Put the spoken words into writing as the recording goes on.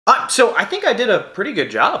So I think I did a pretty good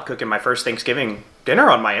job cooking my first Thanksgiving dinner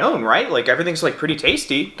on my own, right? Like everything's like pretty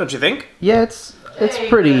tasty, don't you think? Yeah, it's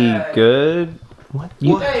pretty good. What?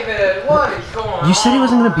 David, what is going on? You said he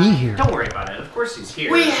wasn't gonna be here. Don't worry about it. Of course he's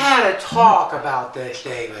here. We had a talk about this,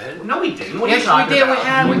 David. No, we didn't. What yes, are you we did.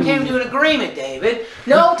 about? We came to an agreement, David.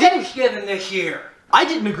 No Thanksgiving this year. I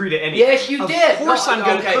didn't agree to anything. Yes, you did. Of course I'm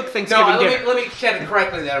going to cook Thanksgiving dinner. Let me set it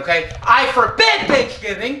correctly then, okay? I forbid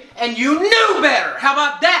Thanksgiving, and you knew better. How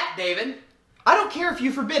about that, David? I don't care if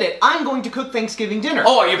you forbid it. I'm going to cook Thanksgiving dinner.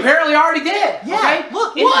 Oh, you apparently already did. Yeah. Okay?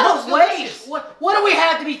 Look, what a waste. What do we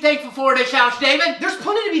have to be thankful for in this house, David? There's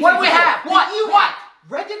plenty to be what thankful for. What do we have? What?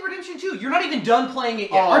 Red Dead Redemption 2. You're not even done playing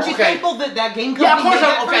it yet. Oh, Aren't you thankful that that game company yeah, of course made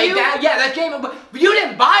that for you? That game, but you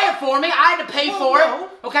didn't buy it for me. I had to pay for it.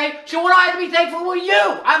 Okay? So what do I have to be thankful for you?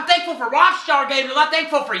 I'm thankful for Rockstar Games. I'm not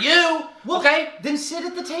thankful for you. Well, okay? Then sit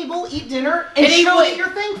at the table, eat dinner, and show that you're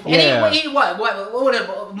thankful. And eat what?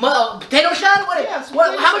 Potato salad?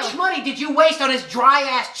 How much money did you waste on this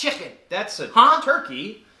dry-ass chicken? That's a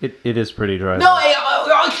turkey. It is pretty dry. No,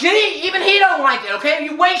 see? Even he don't like it, okay?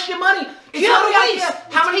 You waste your money. You know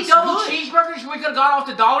how many double cheeseburgers we could have got off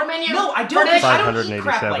the dollar menu? No, I don't. I don't eat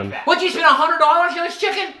crap like that. What, you spent $100 on this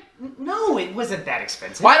chicken? No, it wasn't that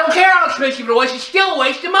expensive. Well, I don't care how expensive it was. It's still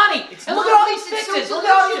wasting money. And look at all these fixes. Look at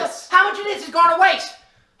all these. How much of this is going to waste?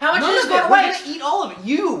 How much of this is going to waste? We're going to eat all of it.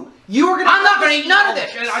 You are going to. I'm not going to eat none of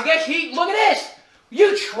this. And I guess look at this.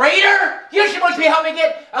 You traitor! You're supposed to be helping me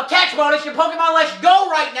get a catch bonus in Pokemon Let's Go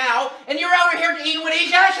right now, and you're over here eating with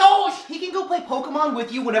these assholes! He can go play Pokemon with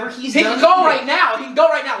you whenever he's done. He can go right now. He can go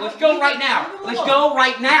right now. Let's go right now. Let's go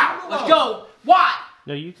right now. Let's go. Why?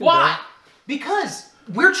 No, you can Why? go. Because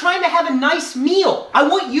we're trying to have a nice meal. I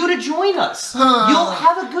want you to join us. You'll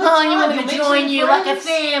have a good time. You want me to join you like a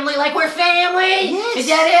family, like we're family? Yes. Is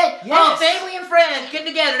that it? Yes. Oh, family and friends get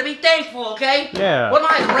together to be thankful, okay? Yeah. What am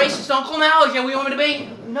I, a racist uncle now? Is that what you want me to be?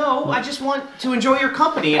 No, I just want to enjoy your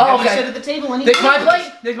company and have you sit at the table and eat. This my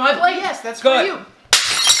plate? This my plate? Yes, that's good. For you.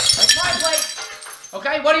 That's my plate.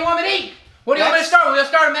 Okay, what do you want me to eat? What do you want me to start with? We'll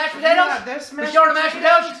start with mashed potatoes? Yeah, there's mashed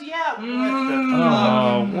potatoes? Yeah.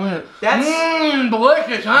 Oh, what? That's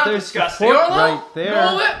delicious, huh? There's disgusting. right there.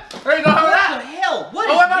 There you go. What the hell? What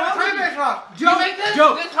is what about wrong the with previous one? Do Joe, you make this?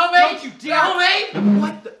 Joe, Is this homemade? Don't you Is dare. that homemade?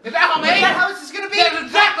 What the? Is that homemade? Is that how this is going to be? That's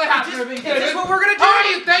exactly how it's going to be. Is this what we're going to do? Are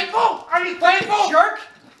you thankful? Are you thankful? Jerk.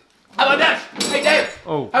 How about this? Hey, Dave.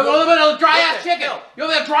 Oh. Have a little bit of dry-ass chicken. You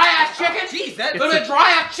want a little dry-ass chicken? Jeez, a little bit of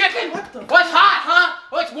dry-ass chicken? What's hot, huh?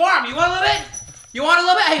 What's warm? You want a little bit? You want a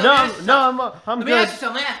little bit? Hey, I'm let me good. ask you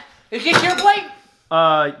something, man. Is this your plate?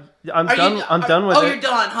 I'm done. I'm done with it. Oh, you're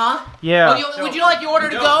done, huh? Yeah. Oh, would you like your order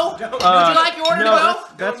to go? Would you like your order to go?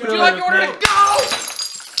 That's Would really you like your order to go?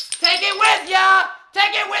 Take it with ya!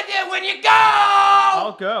 Take it with you when you go!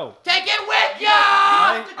 I'll go. Take it with ya!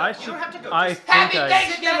 I should. You don't have to go. Happy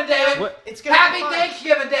Thanksgiving, David! What? It's gonna Happy be fine.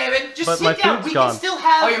 Thanksgiving, David! Just But sit my down. food's We gone. can still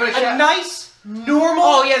have a nice,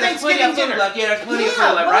 normal Thanksgiving dinner. Yeah, there's plenty of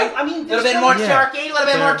food left, right? I mean, a little bit more Yeah. turkey, a little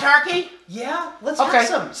bit more turkey. Yeah, let's Okay. have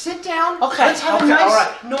some. Sit down. Okay. Let's have a Okay, nice, all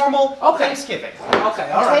right. normal Okay. Thanksgiving.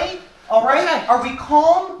 Okay, all right. All right. Okay. Are we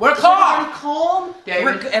calm? We're Is calm. everybody calm?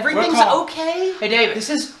 David, Everything's we're calm. okay. Hey, David. This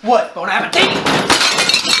is what? Bon appetit!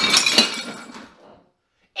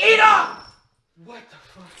 Eat up! What the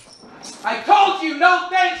fuck? I told you no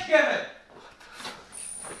Thanksgiving!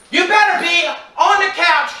 You better be on the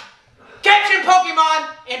couch catching Pokemon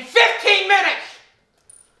in 15 minutes!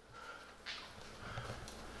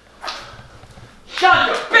 Son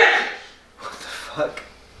of a bitch! What the fuck?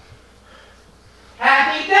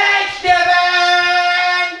 Happy Thanksgiving!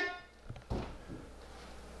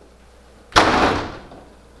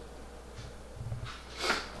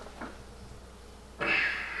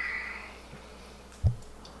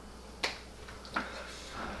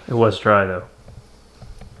 It was dry though.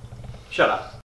 Shut up.